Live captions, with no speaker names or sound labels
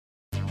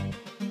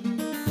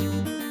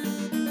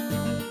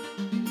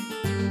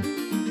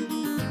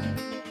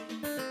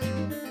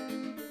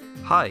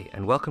Hi,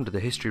 and welcome to the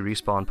History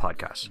Respawn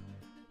podcast.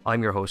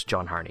 I'm your host,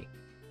 John Harney.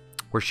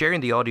 We're sharing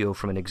the audio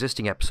from an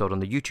existing episode on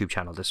the YouTube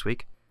channel this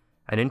week,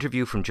 an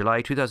interview from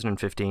July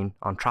 2015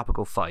 on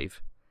Tropico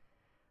 5.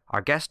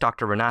 Our guest,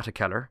 Dr. Renata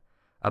Keller,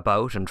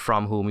 about and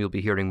from whom you'll be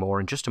hearing more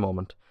in just a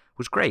moment,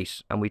 was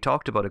great, and we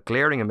talked about a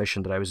glaring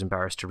omission that I was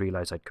embarrassed to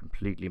realise I'd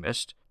completely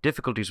missed,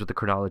 difficulties with the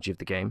chronology of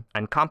the game,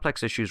 and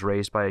complex issues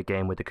raised by a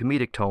game with a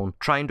comedic tone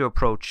trying to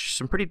approach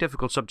some pretty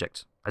difficult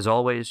subjects. As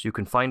always, you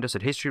can find us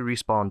at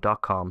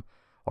historyrespawn.com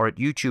or at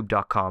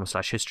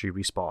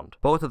youtube.com/historyrespawned.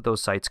 Both of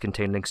those sites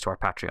contain links to our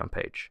Patreon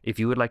page, if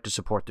you would like to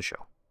support the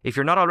show. If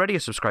you're not already a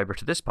subscriber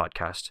to this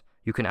podcast,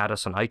 you can add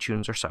us on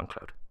iTunes or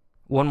SoundCloud.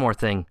 One more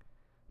thing.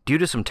 Due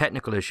to some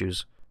technical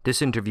issues,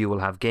 this interview will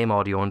have game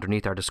audio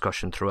underneath our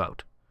discussion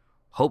throughout.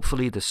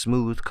 Hopefully the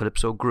smooth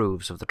calypso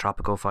grooves of the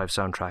Tropico 5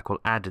 soundtrack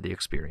will add to the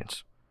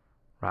experience,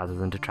 rather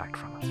than detract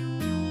from it.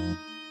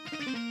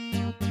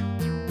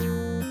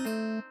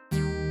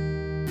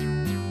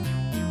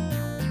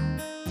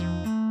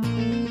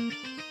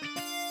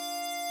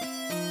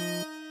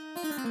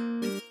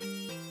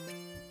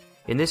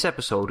 In this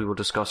episode, we will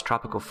discuss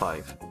Tropico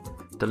 5,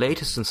 the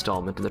latest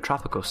installment in the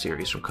Tropico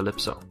series from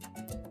Calypso.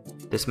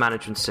 This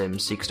management sim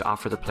seeks to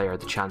offer the player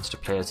the chance to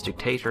play as a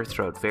dictator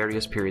throughout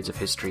various periods of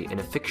history in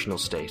a fictional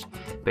state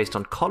based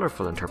on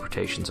colourful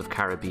interpretations of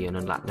Caribbean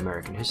and Latin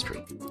American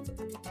history.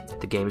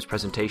 The game's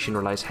presentation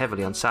relies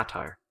heavily on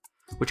satire,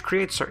 which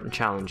creates certain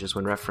challenges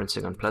when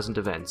referencing unpleasant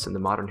events in the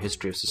modern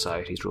history of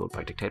societies ruled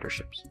by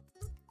dictatorships.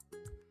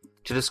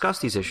 To discuss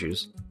these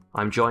issues,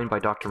 I'm joined by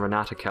Dr.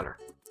 Renata Keller.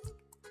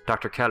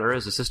 Dr. Keller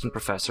is Assistant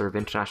Professor of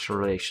International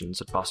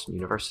Relations at Boston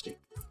University.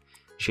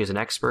 She is an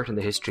expert in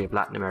the history of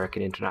Latin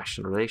American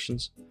international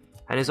relations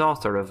and is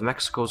author of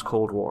Mexico's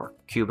Cold War,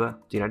 Cuba,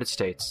 the United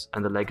States,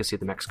 and the Legacy of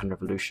the Mexican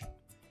Revolution,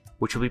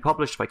 which will be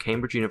published by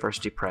Cambridge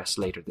University Press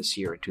later this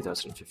year in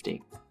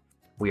 2015.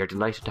 We are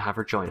delighted to have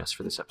her join us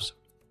for this episode.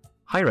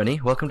 Hi Rennie,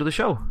 welcome to the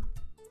show.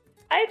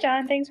 Hi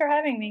John, thanks for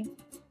having me.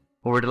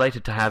 Well, we're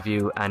delighted to have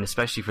you, and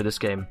especially for this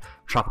game,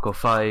 Tropico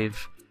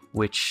 5,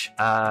 which,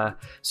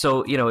 it's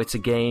a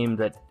game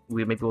that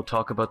we'll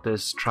talk about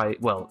this,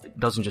 it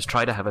doesn't just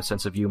try to have a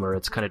sense of humor,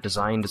 it's kind of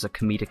designed as a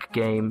comedic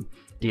game,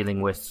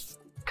 dealing with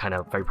kind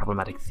of very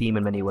problematic theme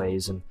in many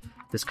ways, and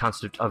this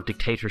concept of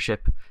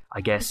dictatorship, I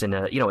guess, in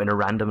a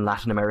random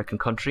Latin American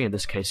country, in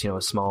this case,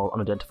 a small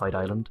unidentified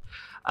island.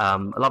 A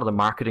lot of the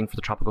marketing for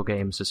the Tropico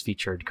games has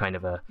featured kind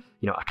of a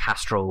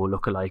Castro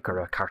lookalike or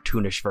a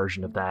cartoonish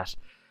version of that.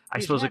 I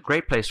suppose a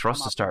great place for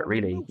us to start,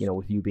 really,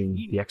 with you being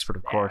the expert,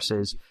 of course,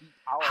 is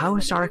how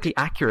historically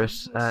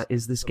accurate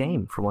is this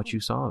game from what you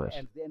saw of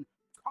it?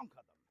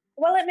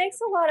 Well, it makes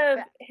a lot of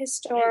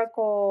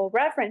historical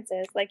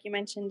references, like you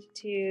mentioned,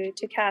 to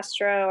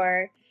Castro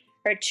or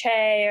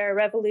Che or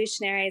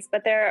revolutionaries,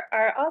 but there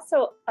are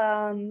also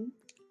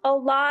a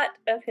lot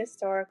of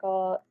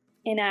historical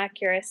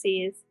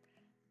inaccuracies.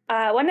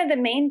 One of the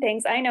main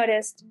things I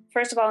noticed,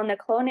 first of all, in the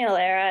colonial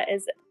era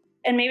is,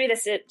 and maybe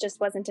it just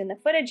wasn't in the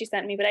footage you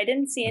sent me, but I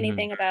didn't see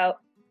anything about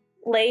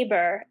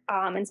labor,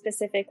 and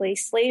specifically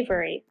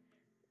slavery,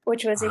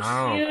 which was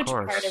a huge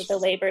part of the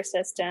labor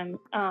system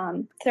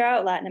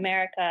throughout Latin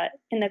America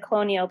in the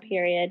colonial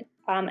period,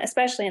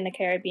 especially in the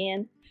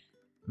Caribbean.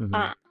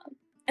 And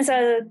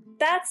so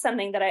that's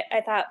something that I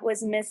thought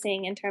was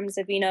missing in terms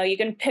of, you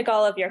can pick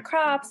all of your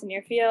crops and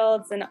your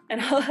fields and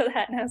all of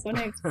that. And I was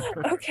wondering,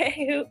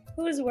 okay,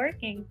 who's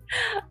working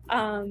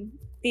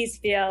these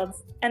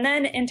fields? And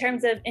then in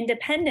terms of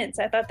independence,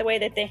 I thought the way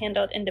that they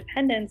handled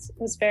independence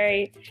was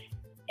very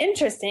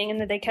interesting,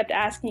 and that they kept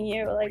asking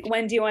you, like,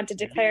 when do you want to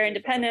declare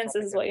independence?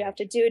 This is what you have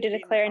to do to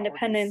declare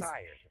independence.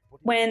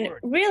 When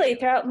really,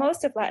 throughout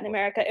most of Latin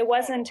America, it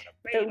wasn't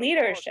the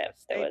leadership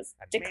that was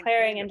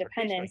declaring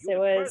independence. It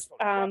was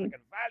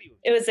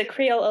the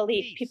Creole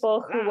elite,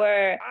 people who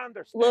were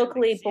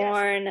locally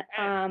born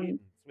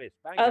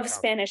of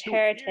Spanish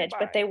heritage,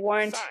 but they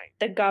weren't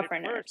the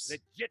governors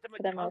for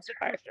the most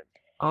part.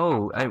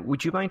 Oh,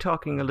 would you mind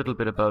talking a little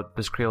bit about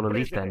this Creole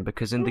elite then?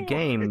 Because in the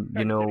game,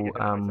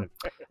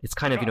 it's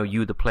kind of,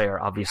 you the player,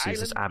 obviously, is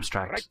this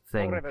abstract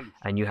thing,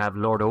 and you have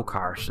Lord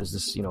Oakheart as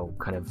this,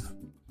 kind of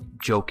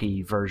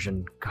jokey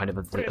version kind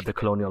of the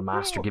colonial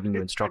master giving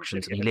you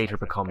instructions, and he later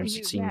becomes,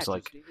 it seems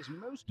like,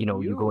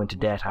 you go into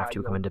debt after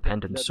you become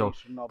independent. So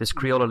this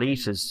Creole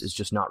elite is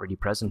just not really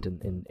present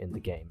in the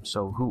game.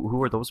 So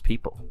who are those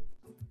people?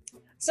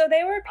 So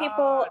they were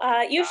people,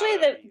 usually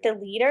the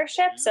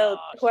leadership, so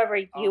whoever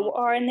you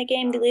are in the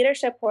game, the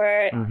leadership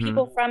were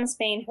people from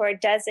Spain who are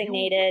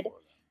designated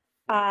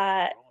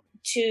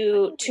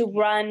to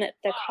run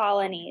the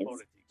colonies.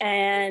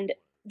 And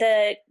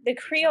the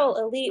Creole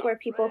elite were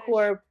people who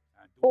were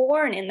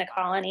born in the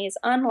colonies,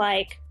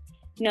 unlike,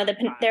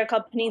 they're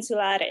called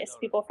peninsulares,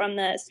 people from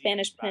the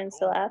Spanish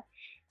peninsula.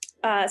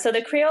 So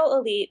the Creole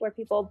elite were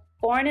people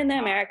born in the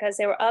Americas.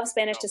 They were of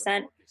Spanish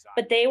descent,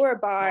 but they were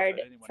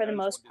barred, for the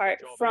most part,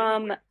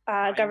 from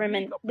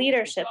government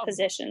leadership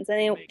positions.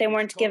 And they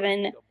weren't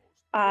given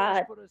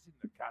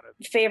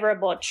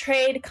favorable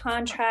trade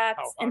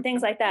contracts and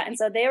things like that. And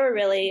so they were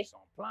really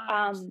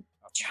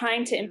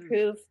trying to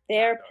improve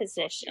their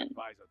position.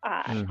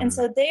 And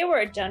so they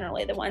were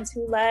generally the ones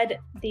who led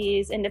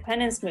these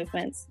independence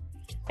movements.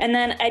 And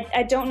then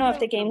I don't know if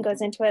the game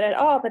goes into it at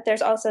all, but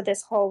there's also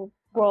this whole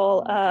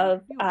role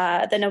of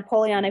the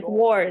Napoleonic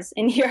Wars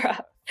in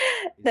Europe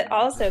that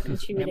also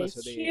contributed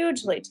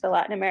hugely to the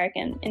Latin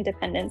American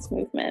independence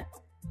movement.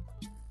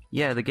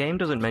 Yeah, the game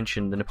doesn't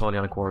mention the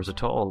Napoleonic Wars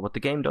at all. What the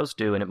game does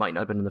do, and it might not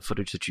have been in the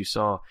footage that you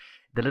saw,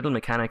 the little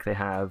mechanic they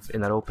have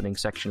in that opening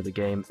section of the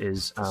game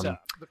is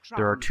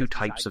there are two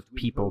types of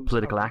people,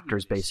 political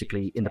actors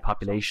basically, in the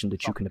population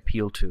that you can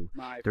appeal to.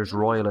 There's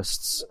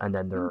royalists and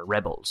then there are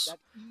rebels.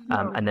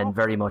 And then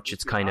very much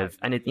it's kind of,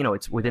 and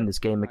it's within this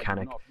game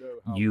mechanic,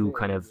 you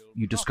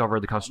discover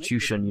the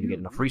constitution, you get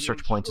enough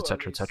research points,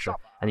 etc.,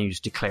 and then you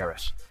just declare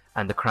it.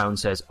 And the crown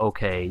says,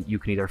 okay, you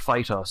can either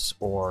fight us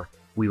or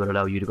we will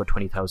allow you to go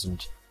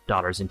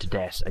 $20,000 into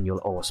debt and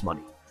you'll owe us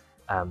money.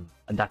 And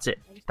that's it.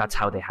 That's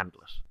how they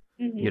handle it.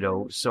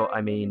 So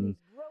I mean,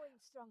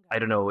 I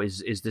don't know,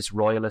 is this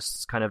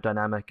royalists kind of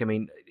dynamic? I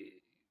mean,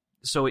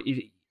 so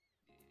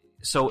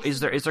is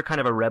there kind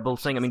of a rebel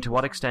thing? I mean, to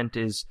what extent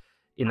is,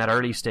 in that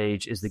early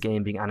stage, is the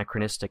game being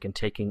anachronistic and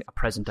taking a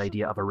present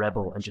idea of a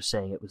rebel and just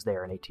saying it was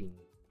there in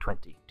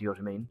 1820? Do you know what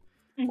I mean?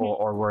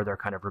 Or were there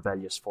kind of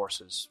rebellious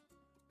forces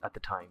at the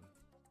time?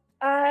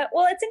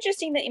 Well, it's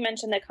interesting that you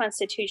mentioned the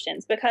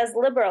constitutions, because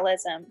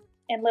liberalism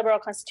and liberal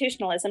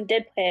constitutionalism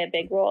did play a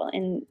big role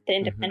in the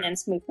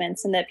independence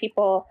movements, and that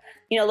people,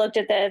 looked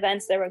at the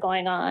events that were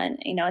going on,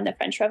 in the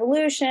French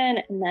Revolution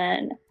and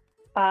then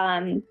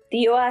the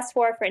U.S.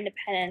 War for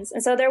Independence.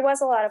 And so there was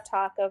a lot of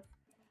talk of,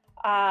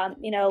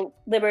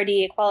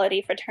 liberty,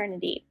 equality,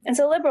 fraternity. And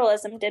so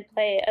liberalism did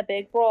play a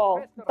big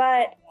role,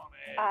 but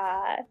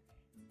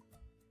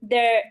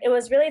it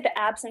was really the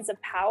absence of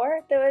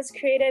power that was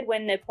created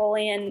when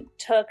Napoleon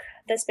took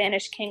the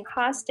Spanish king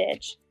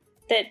hostage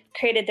that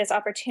created this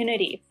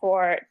opportunity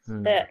for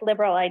the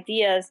liberal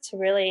ideas to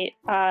really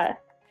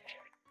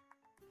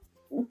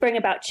bring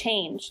about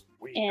change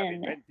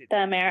in the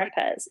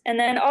Americas. And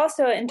then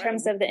also in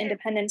terms of the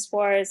independence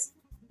wars,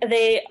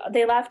 they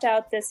left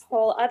out this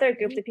whole other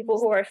group, the people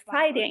who were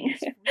fighting.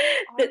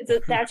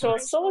 the actual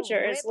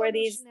soldiers were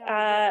these,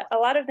 a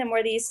lot of them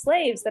were these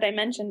slaves that I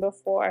mentioned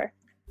before.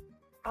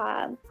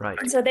 Right.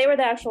 And so they were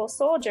the actual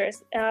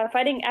soldiers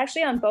fighting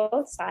actually on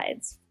both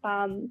sides,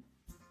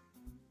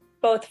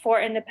 both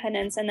for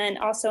independence and then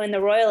also in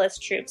the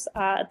royalist troops.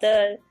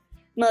 The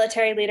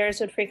military leaders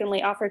would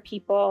frequently offer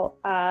people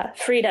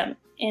freedom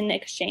in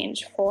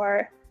exchange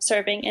for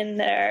serving in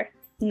their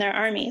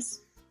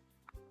armies.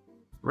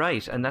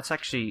 Right, and that's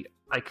actually,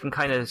 I can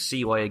kind of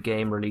see why a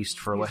game released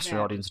for a Western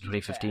audience in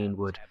 2015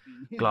 would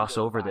gloss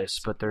over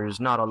this, but there's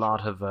not a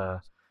lot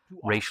of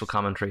racial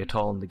commentary at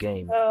all in the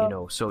game,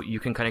 so you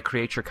can kind of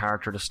create your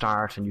character to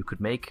start, and you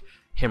could make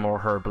him or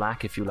her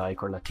black if you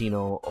like, or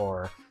Latino,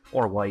 or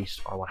white,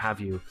 or what have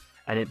you.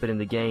 But in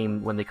the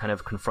game, when they kind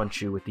of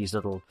confront you with these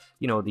little,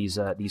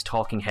 these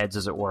talking heads,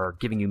 as it were,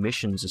 giving you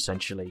missions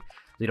essentially,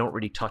 they don't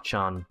really touch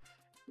on,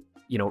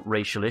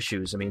 racial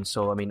issues. I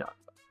mean,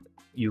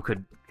 you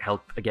could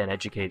help, again,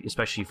 educate,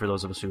 especially for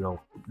those of us who know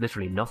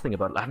literally nothing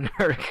about Latin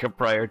America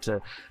prior to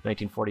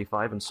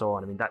 1945 and so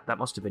on. I mean, that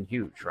must have been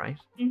huge, right?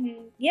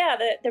 Mm-hmm. Yeah,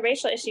 the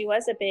racial issue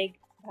was a big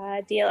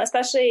deal,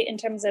 especially in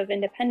terms of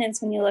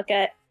independence. When you look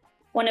at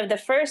one of the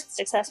first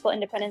successful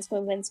independence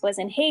movements was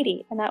in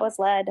Haiti, and that was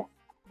led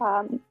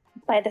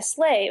by the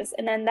slaves.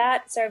 And then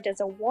that served as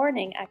a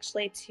warning,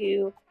 actually,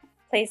 to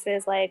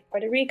places like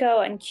Puerto Rico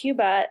and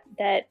Cuba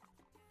that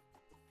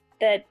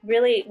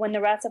really, when the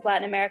rest of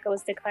Latin America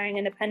was declaring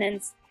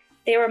independence,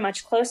 they were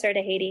much closer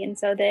to Haiti. And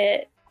so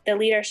the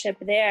leadership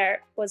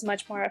there was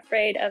much more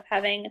afraid of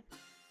having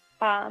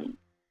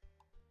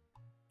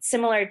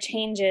similar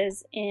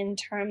changes in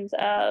terms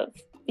of,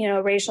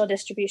 racial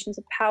distributions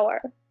of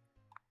power.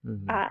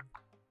 Mm-hmm.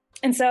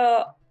 And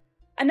so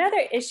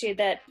another issue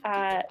that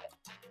I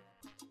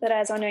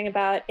was wondering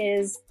about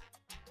is,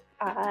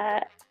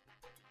 I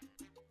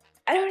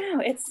don't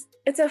know,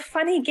 it's a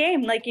funny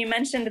game, like you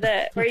mentioned,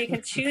 where you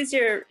can choose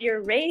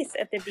your race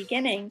at the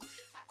beginning.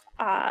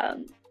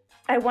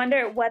 I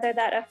wonder whether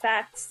that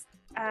affects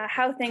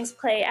how things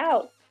play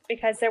out,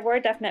 because there were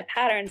definite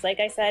patterns. Like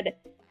I said,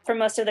 for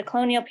most of the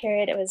colonial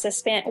period, it was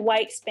the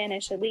white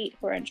Spanish elite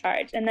who were in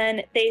charge. And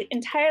then they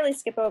entirely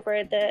skip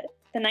over the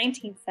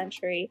 19th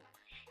century.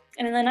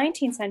 And in the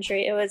 19th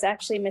century, it was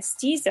actually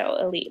mestizo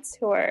elites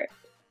who were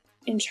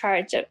in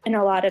charge in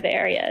a lot of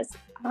areas.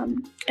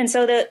 And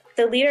so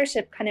the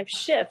leadership kind of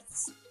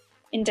shifts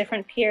in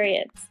different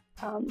periods.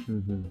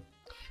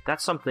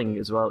 That's something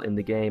as well in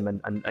the game.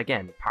 And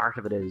again, part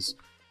of it is,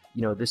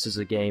 this is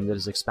a game that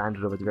has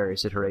expanded over the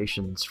various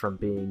iterations from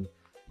being,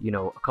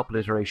 a couple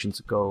of iterations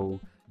ago,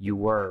 you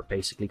were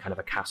basically kind of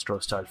a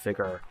Castro-style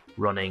figure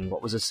running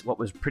what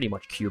was pretty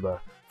much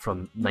Cuba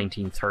from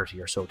 1930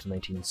 or so to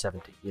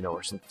 1970,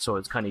 so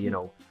it's kind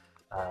of,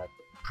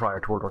 prior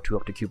to World War II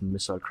up to Cuban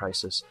Missile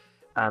Crisis.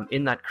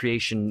 In that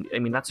creation, I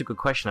mean, that's a good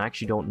question. I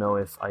actually don't know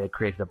if I had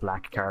created a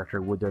black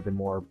character, would there have been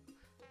more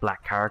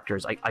black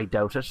characters. I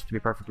doubt it, to be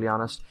perfectly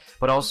honest.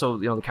 But also,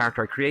 the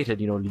character I created,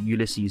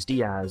 Ulysses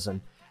Diaz,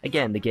 and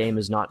again, the game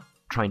is not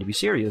trying to be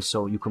serious,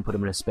 so you can put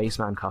him in a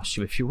spaceman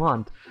costume if you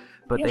want.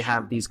 But they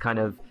have these kind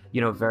of,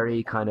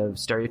 very kind of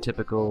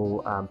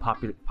stereotypical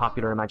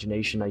popular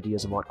imagination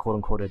ideas of what quote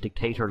unquote a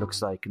dictator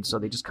looks like, and so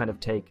they just kind of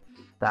take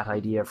that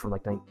idea from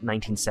like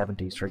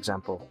 1970s, for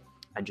example,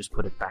 and just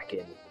put it back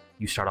in.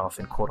 You start off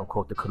in quote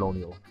unquote the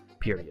colonial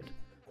period,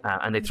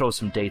 and they throw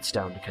some dates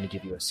down to kind of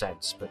give you a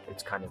sense. But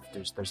it's kind of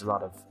there's a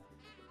lot of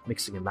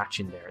mixing and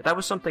matching there. That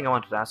was something I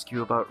wanted to ask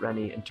you about,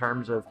 Rennie, in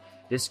terms of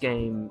this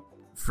game.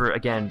 For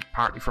again,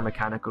 partly for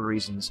mechanical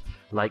reasons,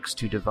 likes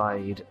to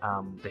divide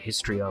the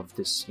history of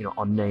this,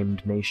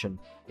 unnamed nation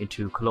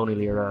into colonial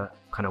era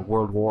kind of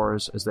world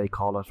wars, as they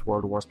call it,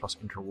 world wars plus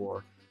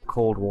interwar,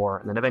 Cold War,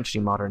 and then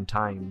eventually modern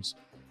times.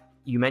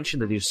 You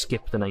mentioned that you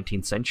skipped the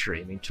 19th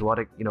century. I mean, to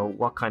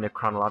what kind of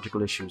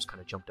chronological issues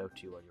kind of jumped out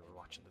to you while you were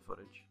watching the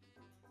footage?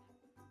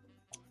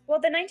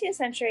 Well, the 19th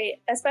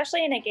century,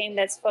 especially in a game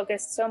that's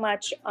focused so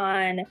much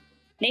on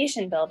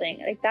nation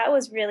building, like that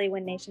was really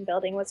when nation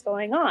building was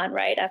going on,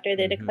 right after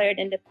they declared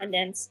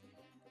independence,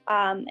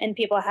 and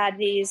people had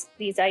these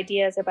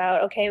ideas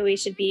about, okay, we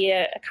should be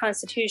a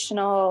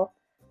constitutional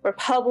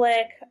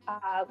republic.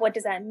 What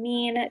does that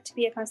mean to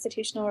be a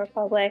constitutional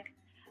republic?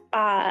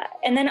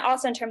 And then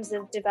also in terms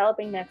of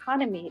developing the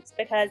economies,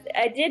 because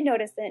I did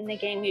notice that in the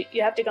game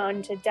you have to go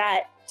into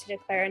debt to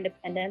declare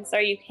independence, or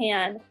you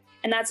can,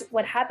 and that's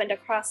what happened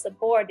across the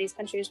board. These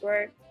countries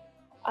were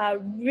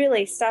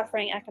really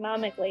suffering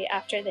economically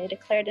after they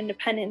declared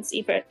independence,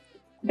 even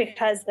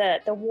because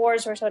the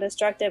wars were so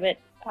destructive.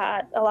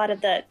 A lot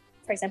of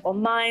for example,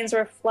 mines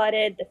were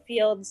flooded, the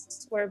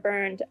fields were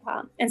burned.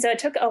 And so it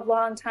took a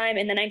long time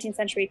in the 19th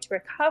century to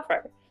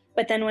recover.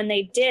 But then when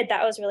they did,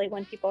 that was really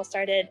when people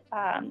started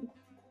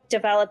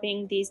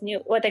developing these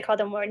new, what they call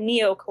them, more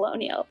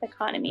neo-colonial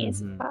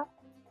economies.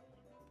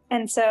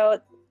 And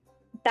so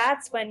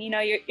that's when,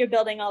 you're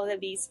building all of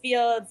these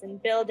fields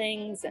and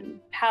buildings and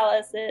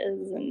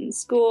palaces and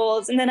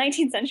schools. And the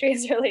 19th century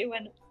is really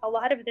when a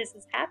lot of this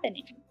is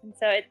happening. And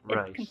so it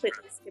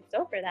completely skips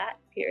over that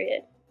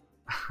period.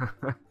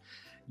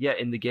 Yeah,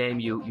 in the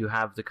game, you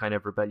have the kind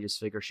of rebellious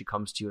figure. She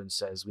comes to you and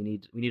says, we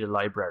need a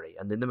library.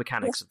 And in the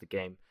mechanics of the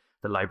game,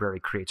 the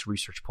library creates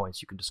research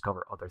points. You can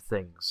discover other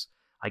things.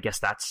 I guess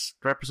that's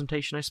the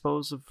representation, I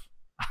suppose,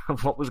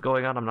 of what was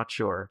going on. I'm not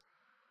sure.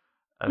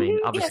 I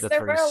mean, obviously, yes,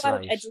 there were a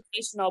lot of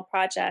educational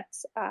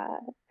projects.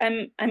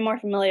 I'm more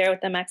familiar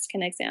with the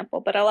Mexican example,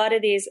 but a lot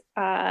of these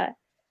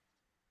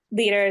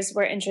leaders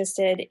were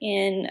interested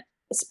in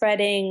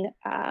spreading,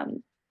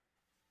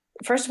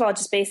 first of all,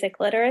 just basic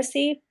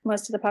literacy.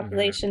 Most of the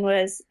population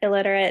was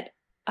illiterate,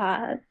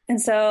 and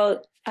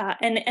so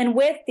and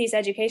with these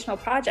educational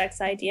projects,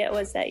 the idea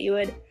was that you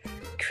would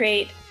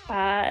create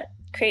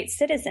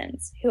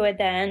citizens who would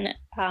then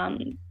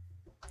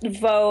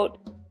vote.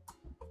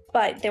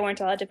 But they weren't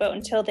allowed to vote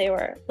until they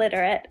were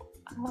literate.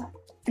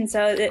 And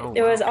so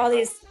there was all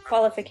these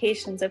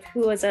qualifications of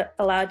who was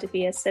allowed to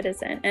be a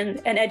citizen, and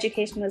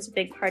education was a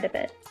big part of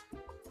it.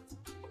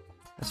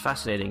 That's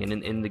fascinating. And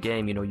in the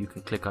game, you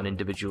can click on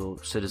individual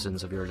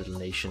citizens of your little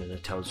nation, and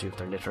it tells you if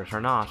they're literate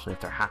or not, and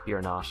if they're happy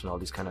or not, and all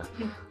these kind of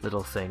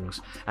little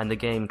things. And the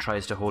game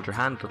tries to hold your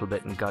hand a little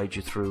bit and guide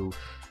you through,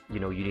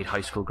 you need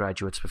high school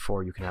graduates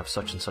before you can have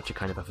such and such a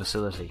kind of a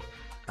facility.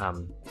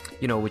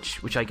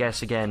 Which I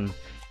guess, again,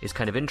 is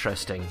kind of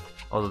interesting,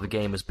 although the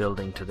game is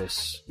building to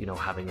this,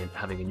 having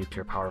a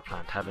nuclear power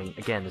plant, having,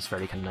 again, this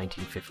very kind of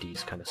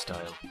 1950s kind of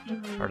style,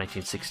 or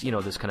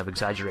 1960s, this kind of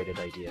exaggerated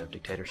idea of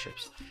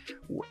dictatorships.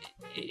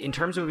 In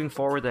terms of moving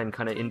forward then,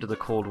 kind of into the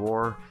Cold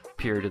War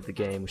period of the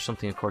game, which is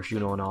something, of course, you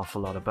know an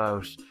awful lot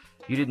about,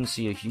 you didn't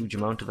see a huge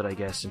amount of it, I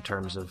guess, in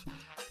terms of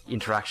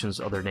interactions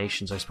with other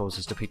nations, I suppose,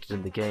 is depicted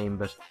in the game,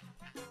 but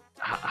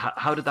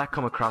how did that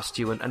come across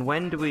to you? And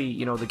when do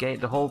we,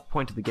 the whole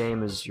point of the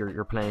game is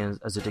you're playing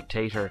as a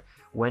dictator.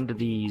 When do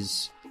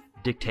these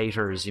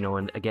dictators,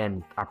 and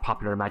again, our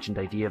popular imagined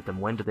idea of them,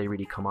 when do they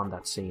really come on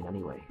that scene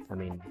anyway? I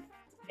mean,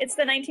 it's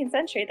the 19th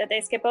century that they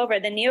skip over,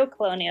 the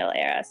neo-colonial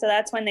era. So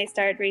that's when they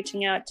started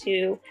reaching out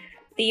to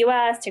the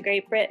U.S., to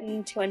Great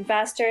Britain, to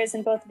investors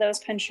in both of those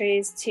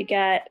countries to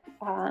get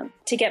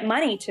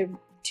money to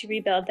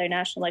rebuild their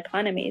national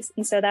economies.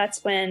 And so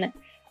that's when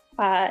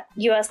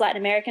U.S. Latin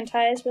American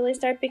ties really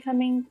start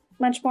becoming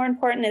much more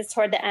important, is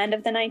toward the end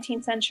of the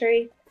 19th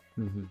century.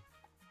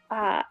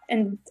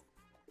 And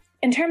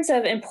in terms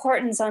of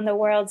importance on the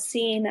world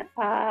scene,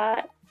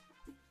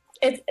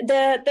 it's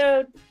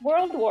the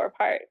World War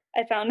part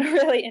I found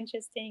really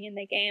interesting in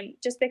the game,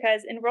 just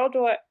because in World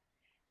War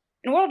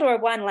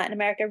I, Latin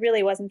America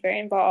really wasn't very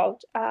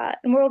involved.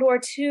 In World War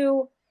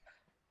II,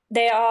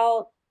 they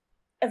all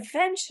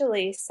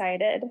eventually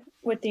sided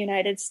with the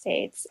United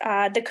States.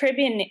 The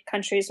Caribbean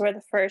countries were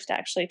the first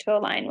actually to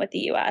align with the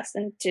U.S.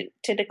 and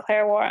to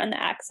declare war on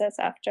the Axis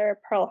after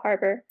Pearl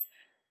Harbor.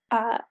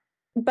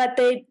 But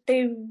they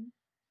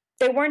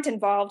they weren't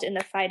involved in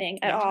the fighting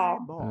at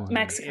all.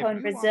 Mexico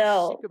and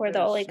Brazil were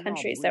the only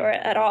countries that were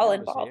at all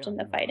involved in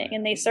the fighting,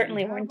 and they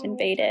certainly weren't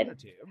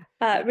invaded.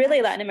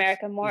 Really, Latin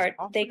America more,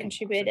 they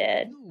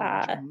contributed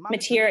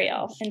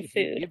material and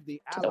food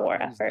to the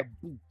war effort.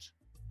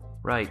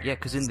 Right, yeah,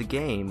 because in the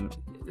game,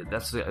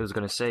 that's what I was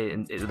going to say,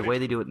 and the way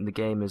they do it in the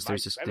game is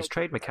there's this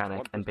trade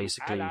mechanic, and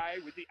basically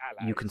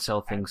you can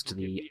sell things to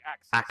the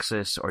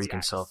Axis, or you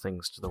can sell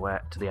things to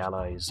the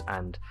Allies,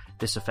 and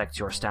this affects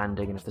your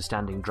standing, and if the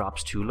standing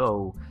drops too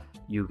low,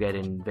 you get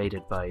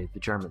invaded by the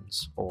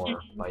Germans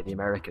or by the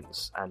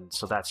Americans, and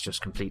so that's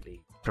just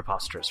completely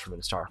preposterous from an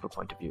historical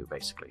point of view,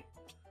 basically.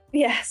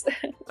 Yes.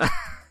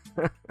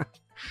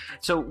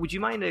 So, would you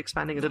mind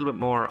expanding a little bit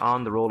more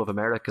on the role of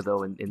America,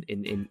 though?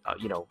 In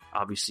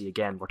obviously,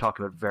 again, we're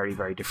talking about very,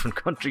 very different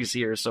countries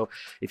here. So,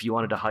 if you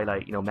wanted to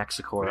highlight,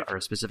 Mexico or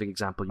a specific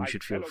example, you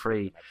should feel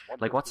free.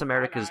 Like, what's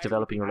America's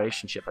developing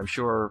relationship? I'm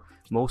sure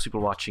most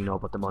people watching know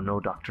about the Monroe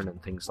Doctrine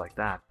and things like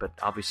that, but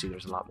obviously,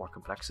 there's a lot more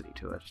complexity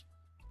to it.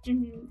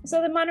 Mm-hmm.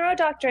 So, the Monroe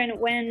Doctrine,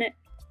 when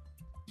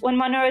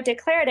Monroe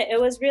declared it, it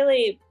was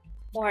really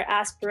more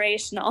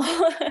aspirational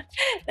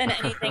than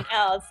anything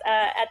else.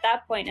 At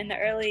that point in the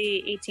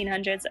early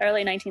 1800s,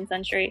 early 19th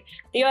century,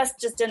 the U.S.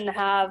 just didn't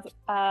have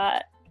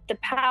the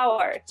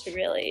power to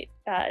really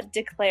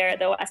declare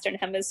the Western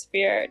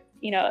Hemisphere,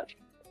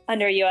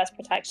 under U.S.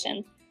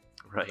 protection.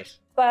 Right.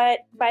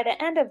 But by the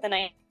end of the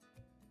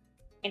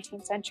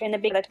 19th century and the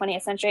beginning of the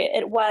 20th century,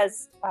 it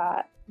was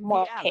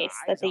more case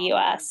that the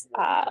U.S.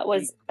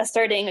 Was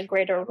asserting a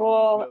greater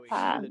role,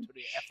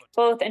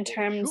 both in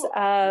terms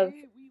of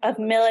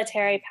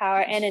military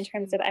power and in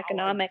terms of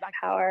economic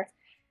power.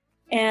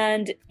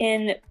 And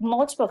in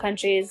multiple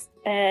countries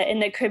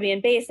in the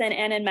Caribbean Basin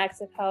and in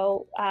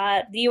Mexico,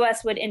 the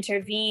U.S. would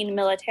intervene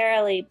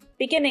militarily,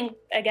 beginning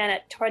again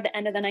toward the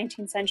end of the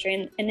 19th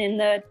century and in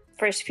the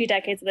first few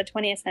decades of the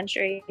 20th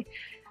century,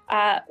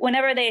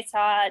 whenever they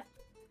saw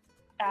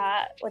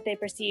what they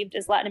perceived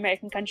as Latin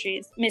American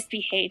countries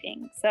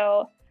misbehaving.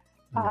 So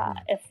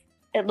if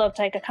it looked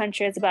like a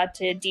country is about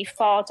to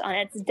default on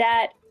its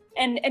debt,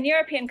 and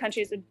European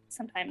countries would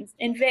sometimes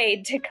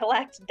invade to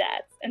collect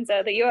debts. And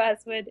so the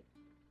U.S. would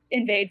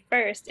invade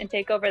first and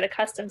take over the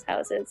customs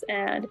houses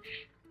and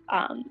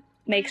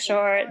make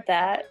sure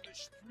that,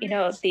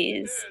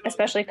 these,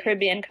 especially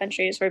Caribbean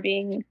countries, were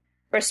being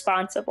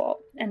responsible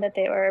and that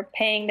they were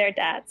paying their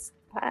debts.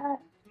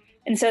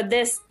 And so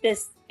this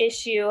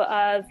issue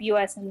of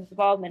U.S.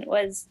 involvement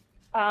was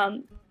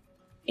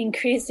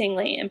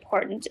increasingly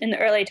important in the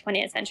early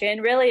 20th century,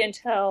 and really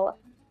until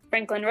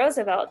Franklin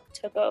Roosevelt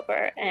took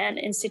over and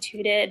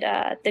instituted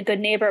the Good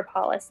Neighbor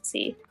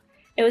policy.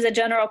 It was a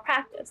general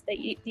practice that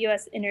the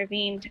U.S.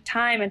 intervened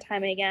time and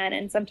time again,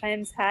 and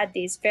sometimes had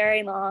these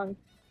very long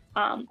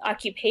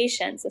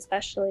occupations,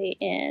 especially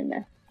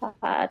in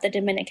the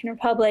Dominican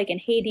Republic and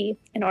Haiti,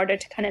 in order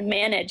to kind of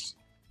manage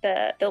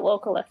the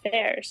local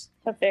affairs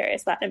of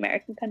various Latin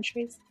American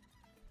countries.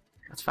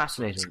 That's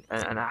fascinating.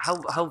 And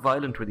how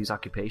violent were these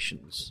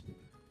occupations?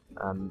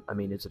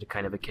 Is it a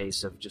kind of a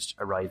case of just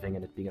arriving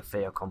and it being a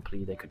fait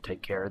accompli, they could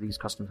take care of these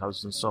custom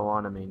houses and so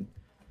on?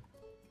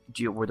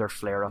 Were there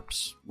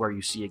flare-ups where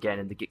you see again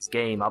in the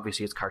game,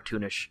 obviously it's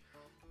cartoonish,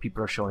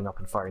 people are showing up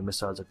and firing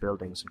missiles at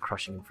buildings and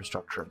crushing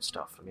infrastructure and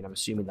stuff. I'm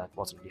assuming that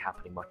wasn't really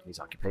happening much in these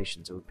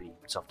occupations. It would be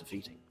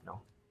self-defeating,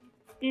 no?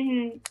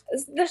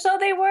 Mm-hmm. So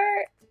they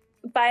were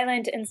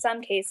violent in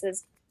some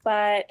cases,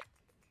 but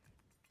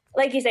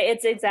like you say,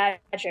 it's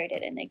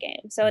exaggerated in the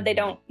game. So they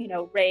don't,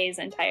 raise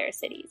entire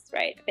cities,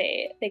 right?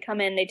 They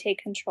come in, they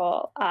take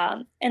control.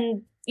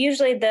 And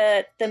usually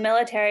the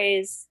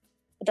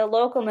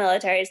local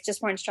militaries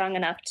just weren't strong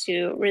enough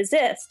to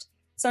resist.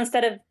 So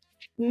instead of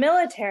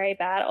military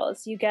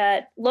battles, you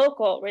get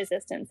local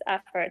resistance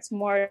efforts,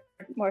 more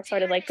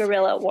sort of like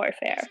guerrilla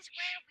warfare.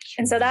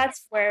 And so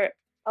that's where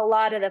a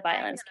lot of the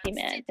violence came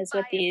in, is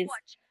with these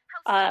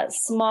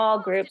small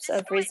groups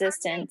of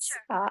resistance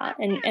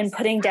and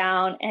putting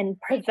down and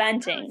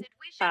preventing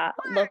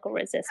local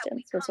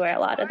resistance was where a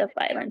lot of the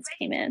violence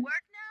came in.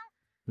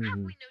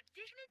 Mm-hmm.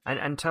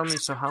 And tell me,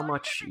 so how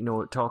much,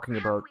 talking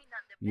about,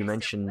 you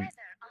mentioned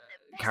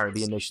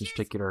Caribbean nations in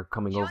particular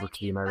coming over to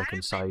the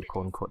American side,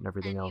 quote unquote, and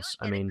everything else.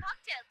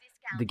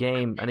 The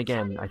game, and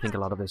again, I think a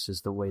lot of this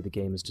is the way the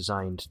game is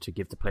designed to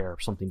give the player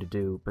something to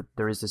do, but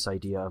there is this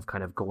idea of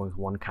kind of going with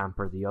one camp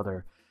or the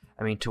other.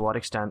 To what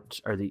extent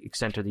are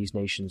these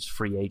nations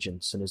free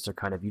agents? And is there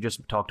kind of, you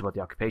just talked about the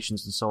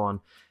occupations and so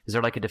on, is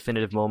there like a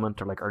definitive moment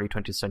or like early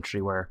 20th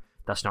century where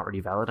that's not really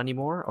valid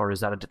anymore? Or is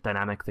that a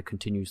dynamic that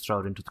continues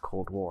throughout into the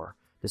Cold War?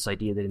 This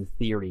idea that in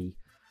theory,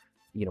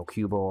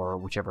 Cuba or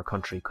whichever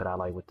country could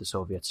ally with the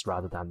Soviets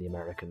rather than the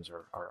Americans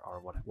or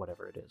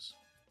whatever it is.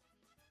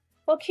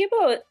 Well,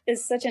 Cuba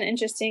is such an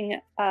interesting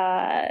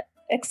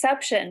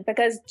exception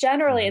because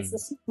generally it's the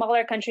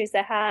smaller countries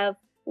that have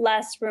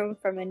less room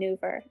for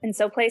maneuver. And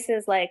so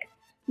places like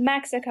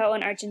Mexico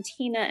and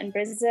Argentina and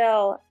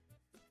Brazil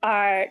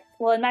are,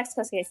 well, in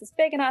Mexico's case, it's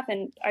big enough,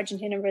 and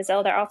Argentina and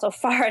Brazil, they're also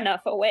far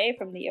enough away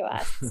from the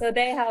U.S. So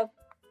they have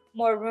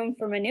more room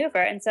for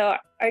maneuver. And so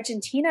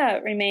Argentina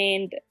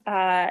remained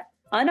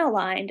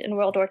unaligned in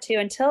World War II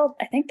until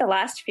I think the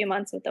last few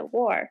months of the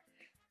war,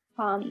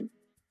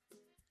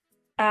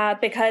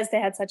 because they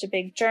had such a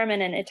big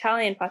German and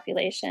Italian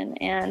population,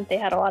 and they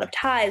had a lot of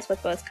ties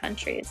with both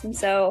countries. And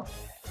so,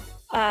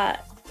 and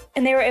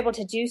they were able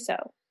to do so.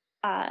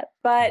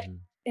 But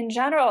in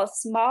general,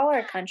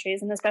 smaller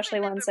countries, and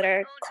especially ones that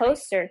are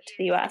closer to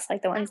the U.S.,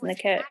 like the ones in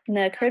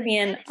the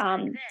Caribbean,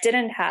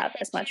 didn't have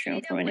as much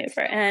room for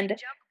maneuver. And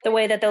the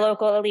way that the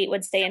local elite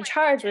would stay in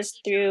charge was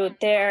through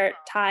their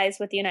ties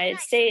with the United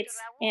States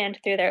and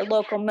through their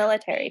local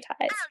military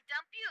ties.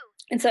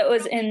 And so it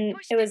was in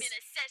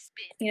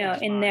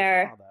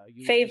their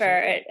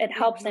favor. It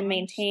helped them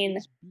maintain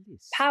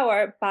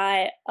power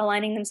by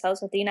aligning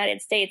themselves with the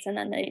United States, and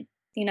then the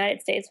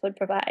United States would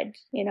provide,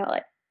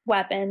 like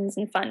weapons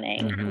and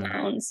funding,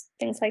 loans,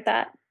 things like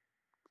that.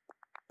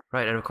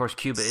 Right, and of course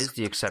Cuba is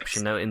the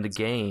exception. Now in the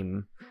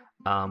game,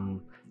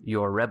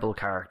 your rebel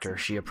character,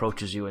 she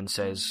approaches you and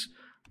says,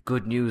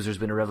 "Good news, there's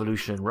been a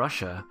revolution in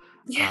Russia.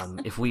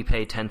 If we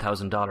pay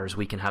 $10,000,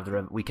 we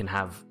can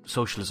have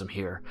socialism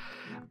here."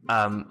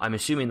 I'm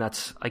assuming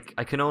that's. I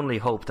can only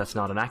hope that's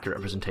not an accurate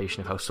representation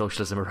of how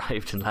socialism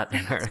arrived in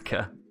Latin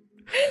America.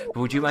 But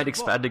would you mind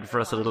expanding for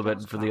us a little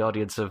bit for the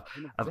audience of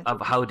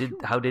how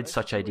did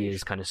such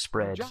ideas kind of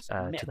spread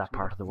to that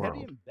part of the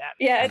world?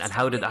 Yeah, and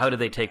how did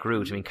they take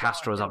root? I mean,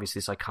 Castro is obviously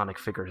this iconic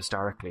figure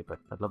historically, but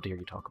I'd love to hear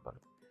you talk about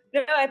it.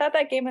 No, I thought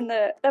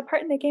that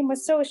part in the game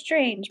was so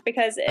strange,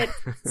 because it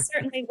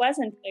certainly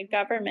wasn't the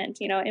government,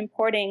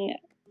 importing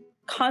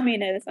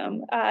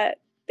communism.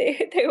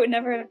 They would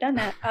never have done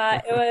that.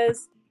 It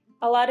was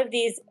a lot of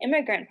these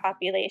immigrant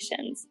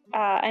populations.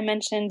 I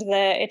mentioned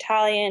the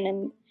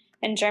Italian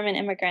and German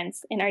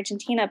immigrants in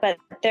Argentina, but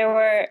there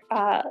were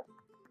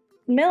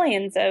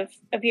millions of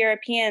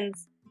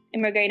Europeans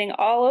immigrating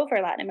all over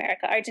Latin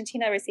America.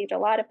 Argentina received a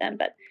lot of them,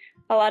 but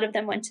a lot of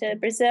them went to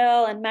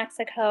Brazil and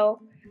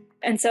Mexico.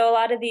 And so a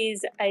lot of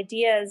these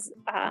ideas,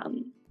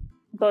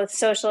 both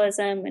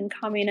socialism and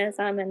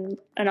communism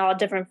and all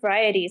different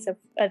varieties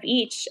of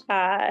each,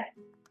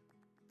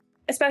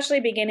 especially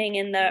beginning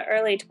in the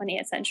early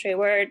 20th century,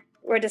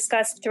 were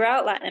discussed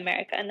throughout Latin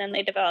America. And then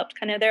they developed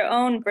kind of their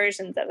own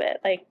versions of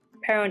it, like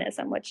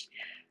Peronism, which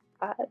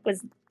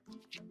was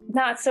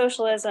not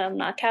socialism,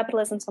 not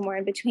capitalism, somewhere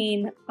in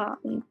between.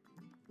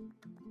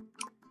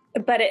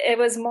 But it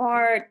was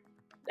more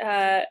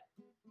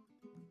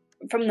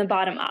from the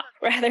bottom up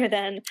rather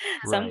than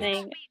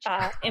something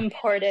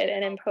imported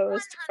and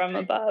imposed from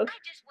above.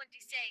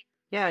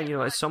 Yeah,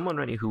 as someone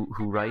really who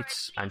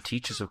writes and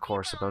teaches, of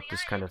course, about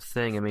this kind of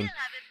thing, I mean,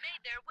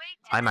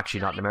 I'm actually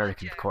not an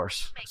American, of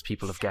course, as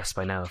people have guessed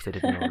by now if they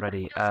didn't know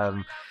already.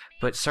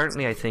 But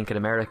certainly I think an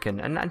American,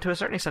 and to a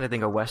certain extent I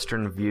think a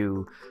Western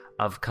view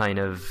of kind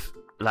of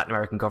Latin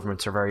American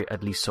governments are very,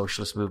 at least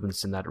socialist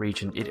movements in that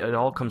region. It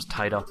all comes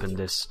tied up in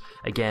this,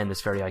 again,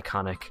 this very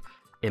iconic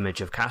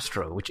image of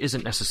Castro, which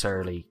isn't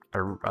necessarily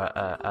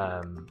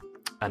an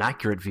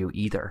accurate view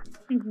either.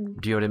 Mm-hmm.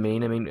 Do you know what I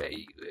mean? I mean,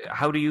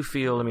 how do you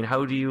feel? I mean,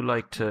 how do you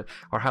like to,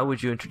 or how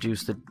would you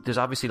introduce there's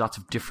obviously lots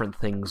of different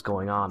things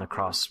going on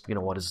across,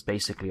 what is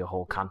basically a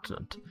whole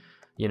continent.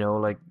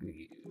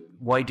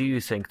 Why do you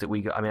think that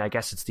I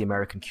guess it's the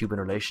American-Cuban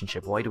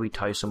relationship. Why do we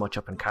tie so much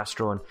up in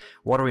Castro, and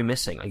what are we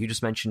missing? You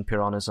just mentioned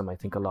Peronism. I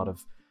think a lot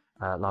of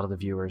the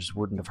viewers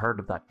wouldn't have heard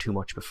of that too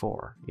much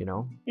before,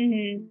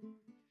 Mm-hmm.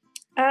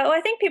 Well,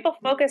 I think people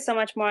focus so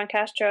much more on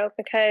Castro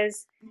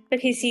because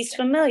he's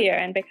familiar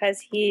and because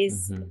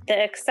he's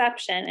the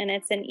exception, and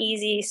it's an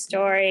easy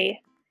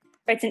story,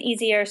 or it's an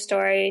easier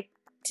story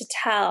to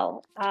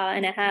tell,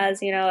 and it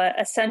has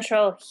a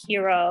central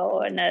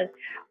hero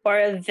or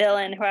a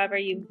villain, however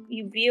you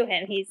view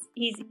him. He's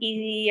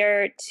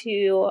easier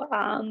to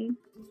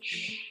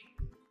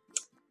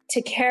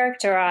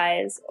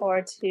characterize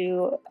or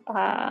to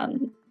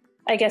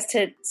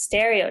to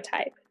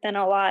stereotype than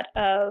a lot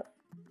of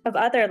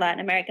other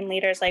Latin American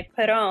leaders like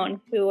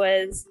Perón, who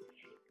was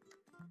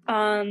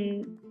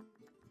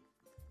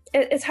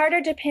it's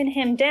harder to pin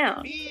him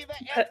down,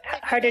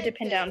 harder to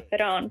pin down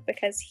Perón,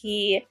 because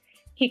he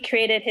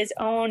created his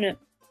own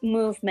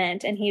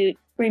movement and he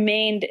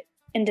remained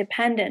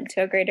independent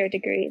to a greater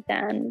degree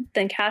than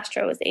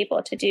Castro was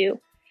able to do.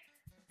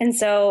 And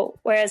so,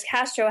 whereas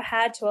Castro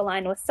had to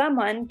align with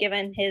someone,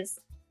 given his,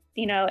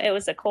 it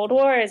was a Cold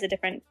War, it was a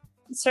different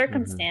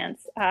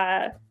circumstance,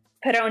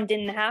 Perón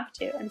didn't have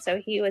to. And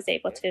so he was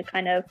able to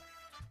kind of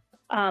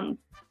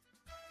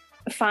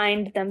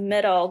find the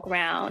middle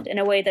ground in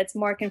a way that's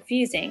more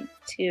confusing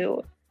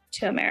to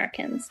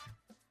Americans.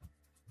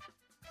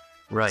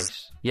 Right.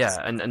 Yeah,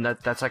 and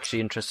that's actually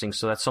interesting.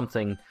 So that's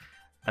something,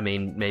 I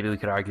mean, maybe we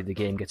could argue the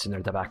game gets in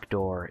there the back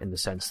door in the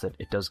sense that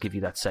it does give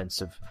you that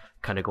sense of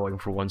kind of going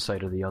for one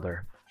side or the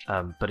other.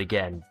 But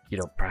again,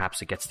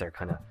 perhaps it gets there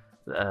kind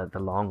of the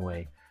long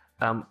way.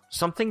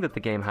 Something that the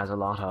game has a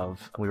lot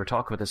of, and we were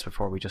talking about this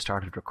before we just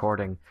started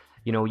recording,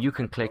 you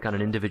can click on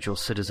an individual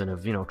citizen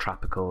of,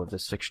 Tropico, of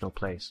this fictional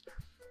place,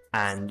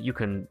 and you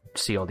can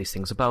see all these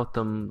things about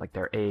them, like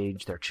their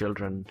age, their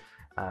children,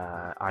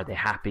 Are they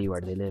happy?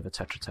 Where do they live?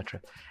 Etc.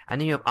 Etc.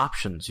 And then you have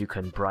options. You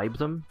can bribe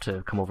them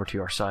to come over to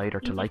your side or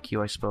to like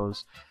you, I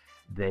suppose.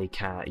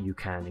 You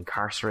can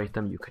incarcerate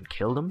them. You can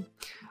kill them.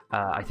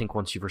 I think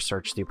once you've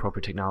researched the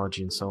appropriate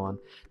technology and so on.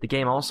 The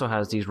game also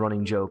has these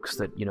running jokes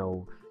that, you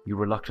know, you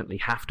reluctantly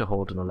have to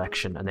hold an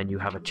election, and then you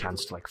have a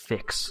chance to like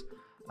fix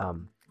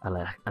an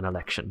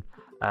election.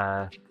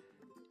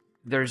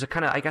 There's a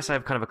kind of, I guess I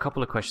have kind of a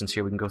couple of questions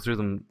here. We can go through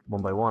them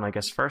one by one. I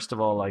guess first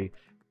of all,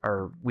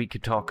 we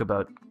could talk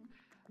about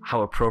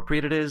how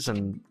appropriate it is,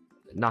 and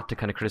not to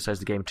kind of criticize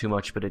the game too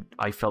much, but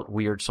I felt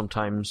weird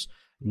sometimes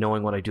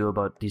knowing what I do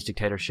about these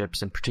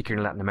dictatorships, and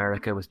particularly in Latin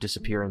America with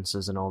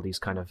disappearances and all these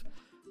kind of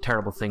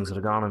terrible things that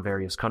have gone on in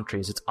various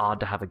countries. It's odd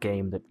to have a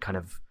game that kind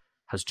of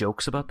has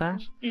jokes about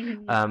that.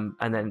 And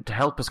then to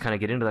help us kind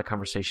of get into that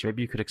conversation,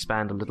 maybe you could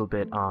expand a little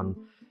bit on,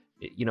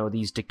 you know,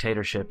 these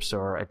dictatorships,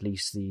 or at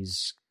least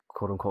these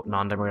quote-unquote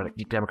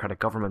non-democratic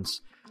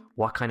governments.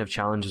 What kind of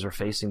challenges are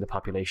facing the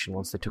population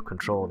once they took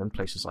control in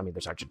places? I mean,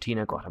 there's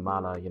Argentina,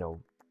 Guatemala, you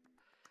know.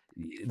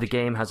 The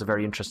game has a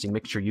very interesting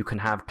mixture. You can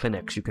have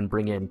clinics, you can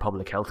bring in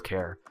public health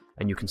care,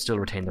 and you can still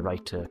retain the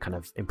right to kind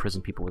of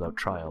imprison people without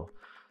trial.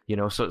 You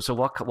know, so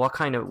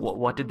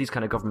what did these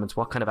kind of governments,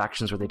 what kind of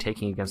actions were they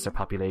taking against their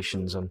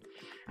populations? And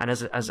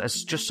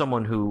as just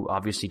someone who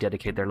obviously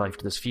dedicated their life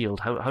to this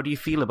field, how do you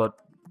feel about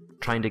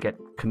trying to get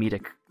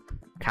comedic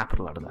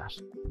capital out of that?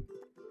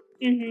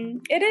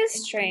 It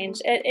is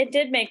strange. It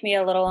did make me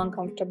a little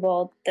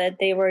uncomfortable that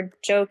they were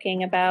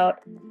joking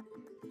about.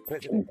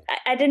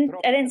 I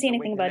didn't see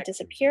anything about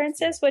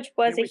disappearances, which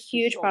was a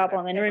huge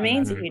problem and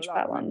remains a huge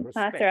problem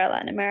throughout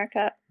Latin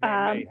America.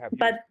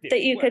 But that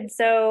you could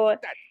so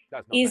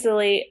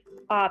easily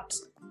opt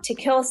to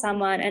kill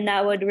someone, and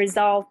that would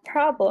resolve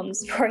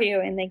problems for you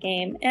in the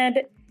game, and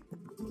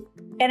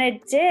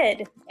it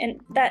did, and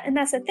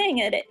that's the thing.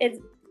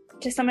 It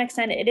to some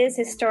extent it is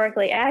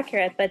historically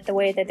accurate, but the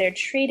way that they're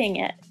treating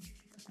it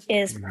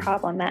is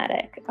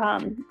problematic.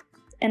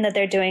 And that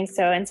they're doing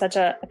so in such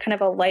a kind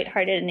of a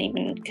lighthearted and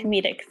even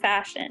comedic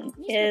fashion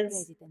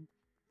is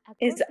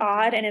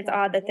odd, and it's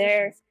odd that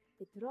they're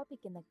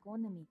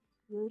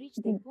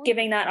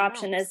giving that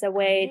option as a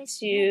way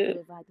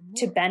to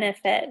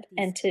benefit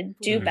and to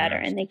do better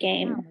in the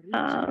game.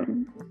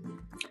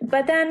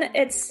 But then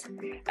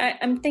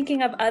I'm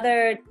thinking of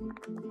other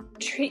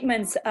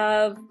treatments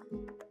of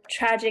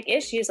tragic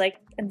issues. Like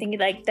I'm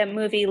thinking like the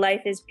movie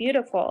Life is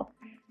Beautiful.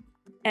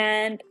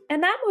 And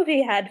that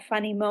movie had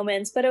funny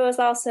moments, but it was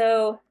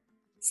also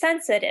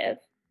sensitive.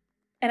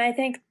 And I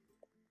think,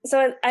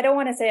 so I don't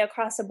want to say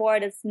across the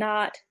board it's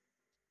not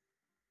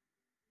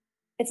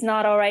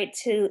all right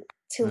to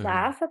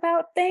laugh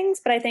about things,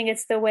 but I think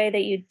it's the way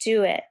that you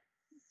do it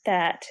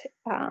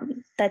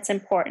that's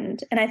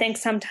important. And I think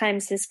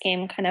sometimes this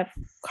game kind of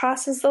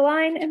crosses the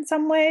line in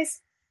some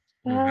ways.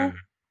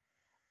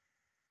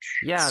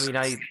 Yeah, I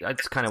mean,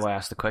 that's kind of why I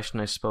asked the question,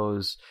 I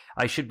suppose.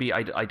 I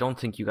don't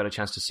think you got a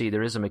chance to see,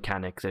 there is a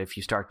mechanic that if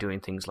you start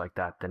doing things like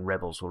that, then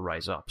rebels will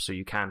rise up. So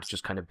you can't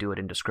just kind of do it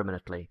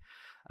indiscriminately.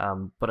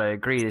 But I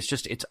agree,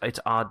 it's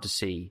odd to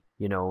see,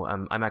 you know.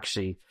 I'm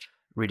actually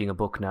reading a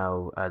book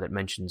now that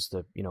mentions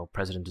the, you know,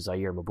 President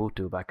Zaire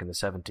Mobutu back in the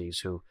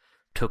 70s, who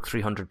took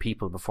 300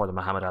 people before the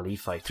Muhammad Ali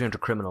fight,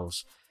 300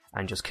 criminals,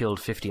 and just killed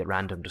 50 at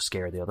random to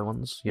scare the other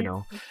ones, you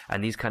know.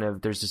 And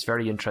there's this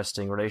very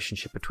interesting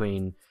relationship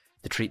between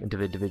the treatment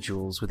of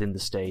individuals within the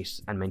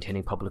state and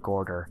maintaining public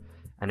order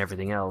and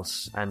everything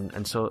else.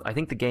 And so I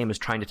think the game is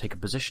trying to take a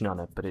position on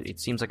it, but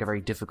it seems like a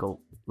very difficult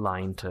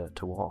line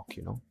to walk,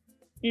 you know?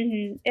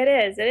 It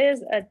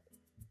is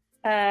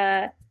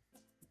a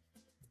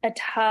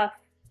tough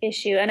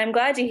issue. And I'm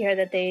glad to hear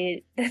that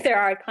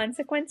there are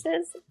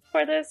consequences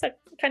for those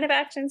kind of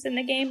actions in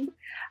the game.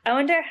 I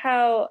wonder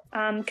how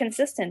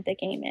consistent the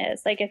game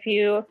is. Like if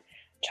you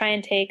try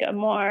and take a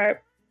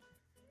more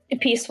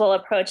peaceful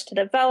approach to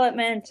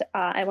development,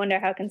 I wonder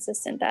how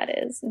consistent that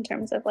is in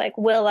terms of like,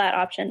 will that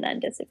option then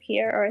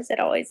disappear, or is it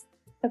always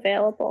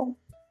available?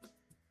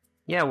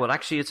 Yeah, well,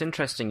 actually, it's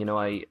interesting. You know,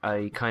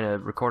 I kind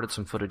of recorded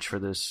some footage for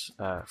this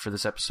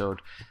episode,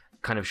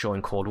 kind of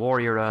showing Cold War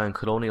era and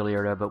colonial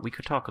era, but we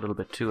could talk a little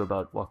bit too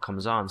about what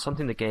comes on.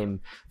 Something the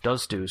game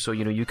does do. So,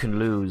 you know, you can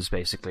lose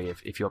basically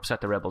if you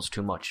upset the rebels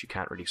too much, you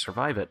can't really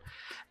survive it.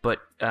 But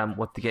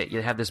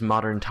you have this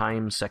modern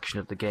times section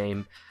of the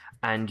game.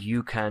 And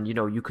you can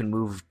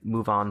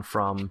move on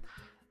from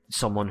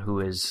someone who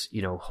is,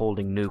 you know,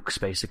 holding nukes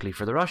basically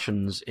for the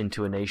Russians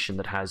into a nation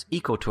that has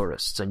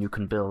eco-tourists, and you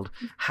can build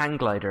hang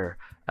glider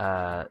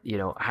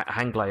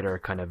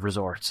kind of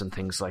resorts and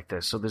things like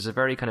this. So there's a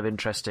very kind of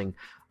interesting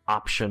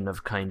option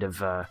of kind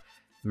of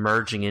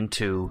merging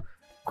into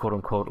quote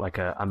unquote like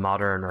a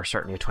modern, or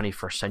certainly a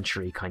 21st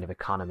century kind of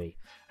economy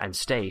and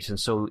state. And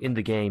so in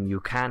the game you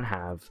can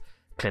have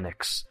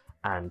clinics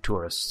and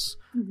tourists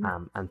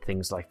and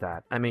things like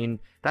that. I mean,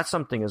 that's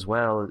something as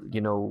well. You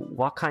know,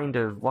 what kind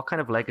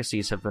of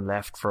legacies have been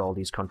left for all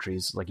these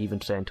countries, like even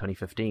today in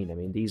 2015? I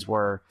mean, these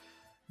were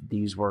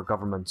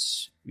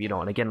governments, you know,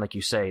 and again, like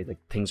you say, like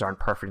things aren't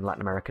perfect in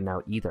Latin America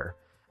now either.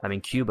 I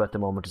mean, Cuba at the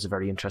moment is a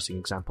very interesting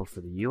example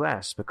for the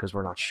US because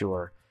we're not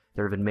sure.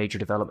 There have been major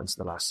developments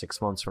in the last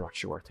 6 months. We're not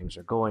sure where things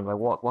are going. Like,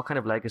 what kind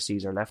of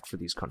legacies are left for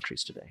these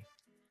countries today?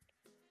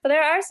 Well,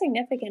 there are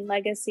significant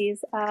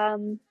legacies,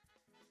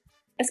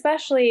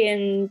 especially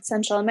in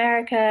Central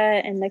America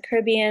and the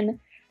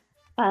Caribbean.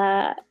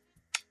 A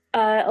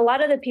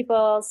lot of the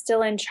people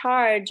still in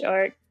charge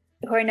or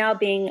who are now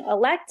being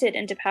elected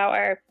into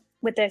power,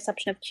 with the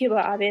exception of Cuba,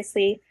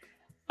 obviously,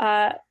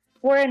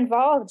 were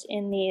involved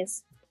in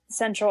these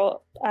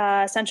Central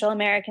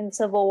American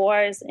civil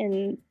wars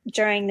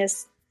during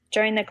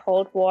the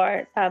Cold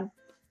War,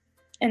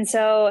 and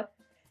so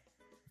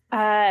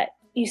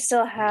you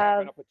still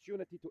have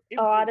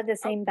a lot of the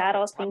same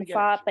battles being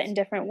fought, but in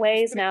different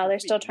ways now. They're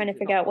still trying to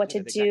figure out what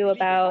to do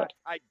about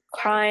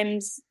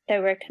crimes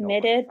that were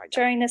committed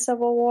during the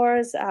civil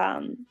wars,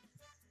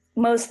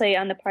 mostly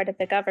on the part of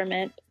the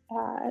government,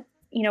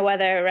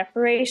 whether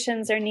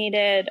reparations are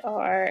needed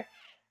or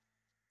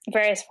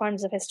various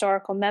forms of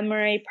historical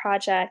memory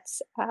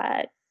projects.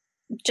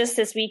 Just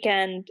this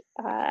weekend,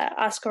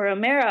 Oscar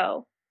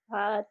Romero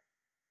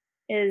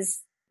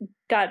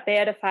got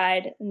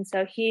beatified, and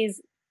so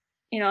he's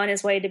on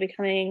his way to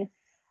becoming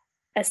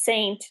a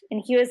saint,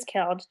 and he was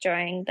killed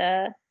during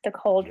the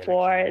Cold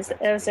War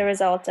as a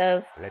result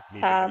of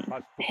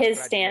his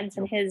stance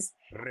and his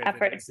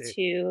efforts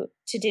to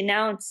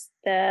denounce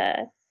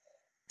the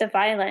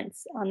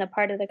violence on the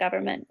part of the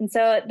government. And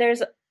so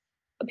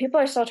people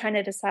are still trying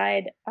to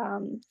decide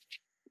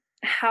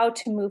how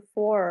to move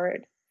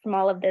forward from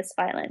all of this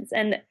violence.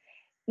 And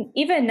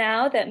even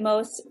now that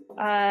most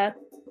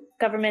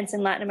governments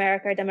in Latin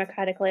America are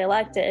democratically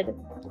elected,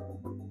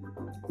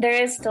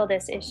 there is still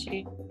this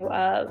issue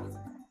of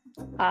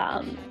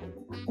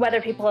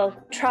whether people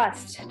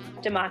trust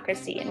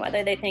democracy and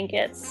whether they think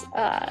it's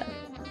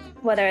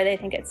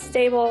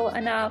stable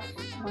enough,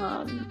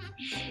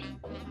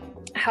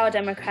 how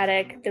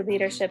democratic the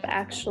leadership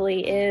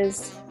actually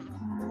is,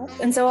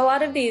 and so a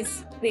lot of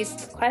these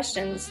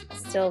questions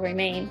still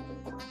remain.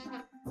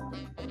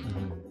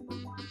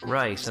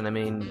 Right, and I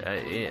mean,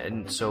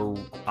 and so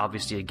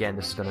obviously, again,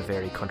 this is going to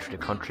vary country to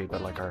country,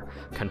 but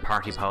can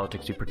party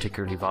politics be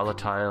particularly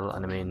volatile?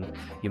 And I mean,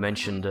 you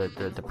mentioned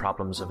the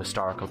problems of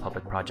historical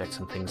public projects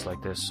and things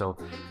like this, so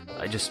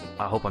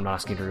I hope I'm not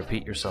asking you to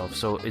repeat yourself.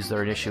 So is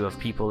there an issue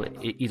of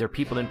either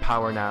people in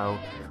power now,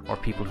 or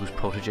people whose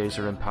proteges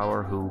are in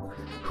power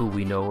who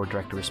we know are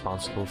directly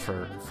responsible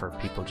for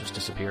people just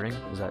disappearing?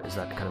 Is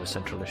that kind of a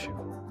central issue?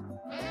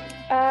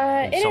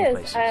 It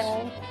is.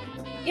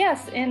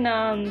 Yes, in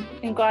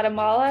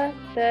Guatemala,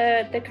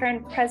 the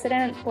current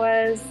president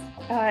was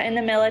in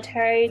the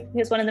military. He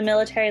was one of the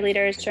military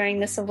leaders during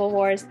the civil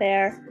wars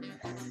there.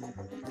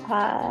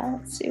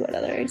 Let's see what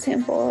other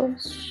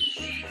examples.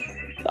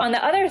 On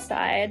the other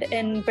side,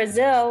 in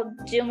Brazil,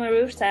 Dilma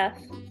Rousseff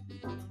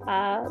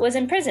was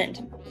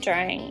imprisoned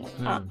during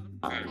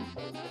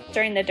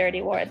the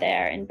dirty war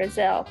there in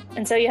Brazil.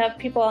 And so you have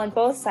people on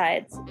both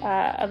sides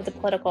of the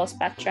political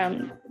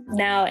spectrum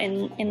now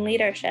in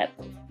leadership.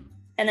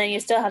 And then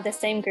you still have the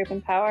same group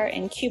in power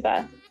in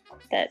Cuba,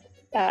 that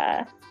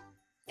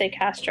the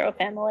Castro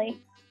family.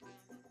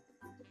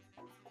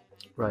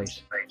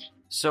 Right.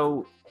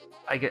 So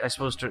I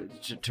suppose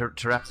to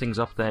wrap things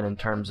up then, in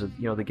terms of,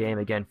 the game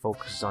again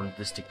focuses on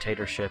this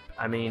dictatorship.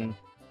 I mean,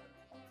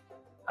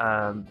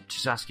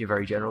 just ask you a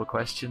very general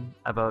question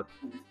about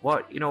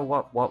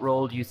what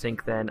role do you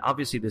think then?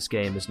 Obviously, this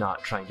game is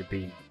not trying to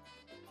be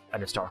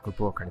an historical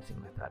book or anything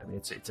like that. I mean,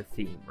 it's a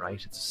theme,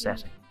 right? It's a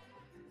setting.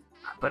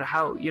 But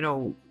how,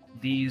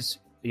 these,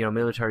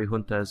 military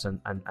juntas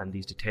and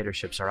these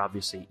dictatorships are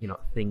obviously,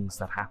 things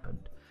that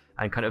happened.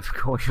 And kind of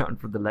going on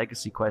from the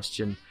legacy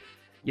question,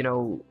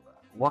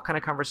 what kind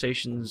of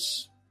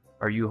conversations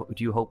do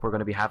you hope we're going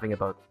to be having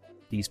about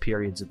these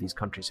periods of these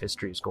countries'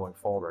 histories going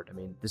forward? I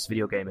mean, this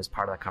video game is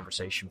part of that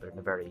conversation, but in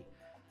a very,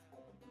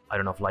 I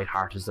don't know if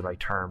lighthearted is the right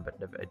term, but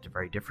in a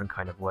very different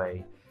kind of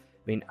way.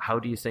 I mean, how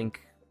do you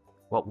think,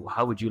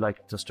 how would you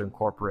like us to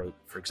incorporate,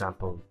 for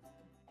example,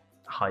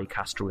 high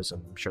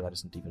Castroism? I'm sure that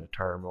isn't even a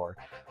term, or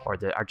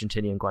the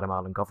Argentinian,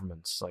 Guatemalan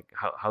governments. Like,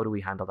 how do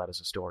we handle that as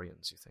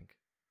historians, you think?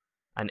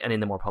 And in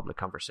the more public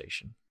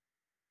conversation?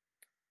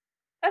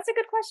 That's a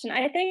good question.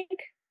 I think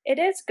it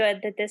is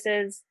good that this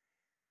is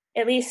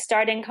at least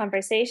starting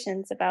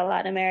conversations about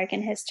Latin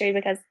American history,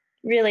 because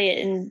really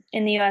in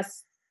the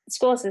U.S.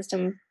 school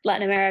system,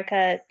 Latin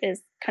America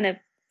is kind of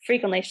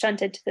frequently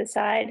shunted to the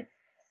side,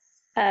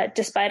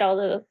 despite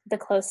all the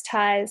close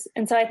ties.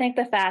 And so I think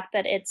the fact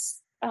that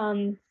it's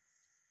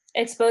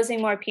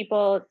exposing more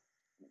people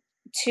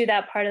to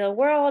that part of the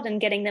world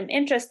and getting them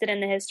interested in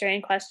the history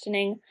and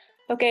questioning,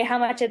 okay, how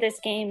much of this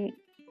game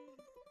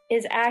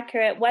is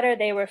accurate? What are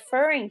they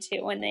referring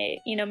to when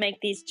they,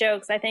 make these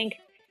jokes? I think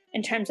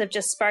in terms of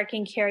just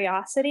sparking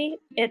curiosity,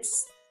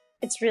 it's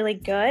really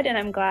good, and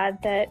I'm glad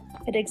that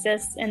it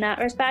exists in that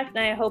respect.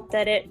 And I hope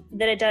that it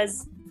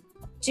does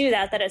do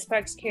that it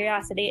sparks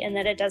curiosity, and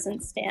that it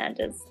doesn't stand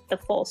as the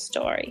full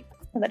story.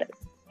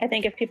 I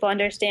think if people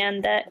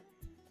understand that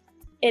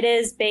it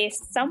is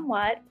based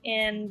somewhat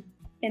in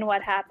in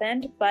what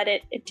happened, but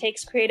it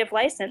takes creative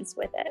license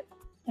with it.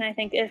 And I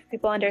think if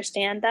people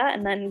understand that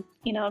and then,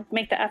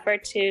 make the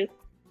effort to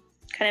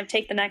kind of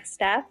take the next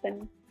step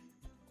and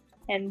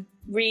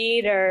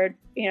read or,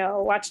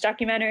 watch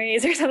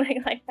documentaries or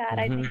something like that,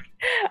 I think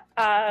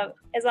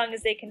as long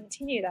as they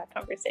continue that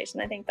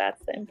conversation, I think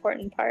that's the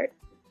important part.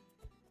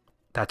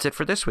 That's it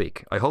for this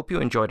week. I hope you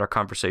enjoyed our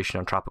conversation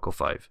on Tropico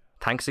 5.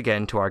 Thanks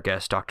again to our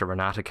guest, Dr.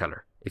 Renata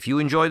Keller. If you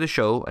enjoy the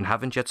show and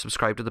haven't yet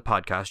subscribed to the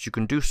podcast, you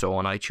can do so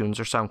on iTunes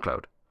or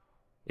SoundCloud.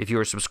 If you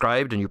are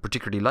subscribed and you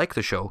particularly like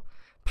the show,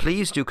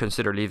 please do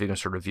consider leaving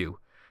us a review.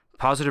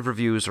 Positive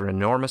reviews are an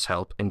enormous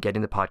help in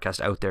getting the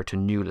podcast out there to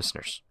new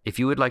listeners. If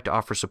you would like to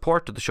offer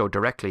support to the show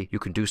directly, you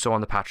can do so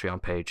on the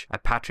Patreon page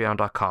at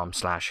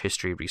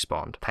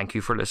patreon.com/historyrespawned. Thank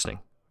you for listening,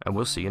 and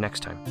we'll see you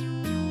next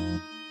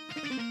time.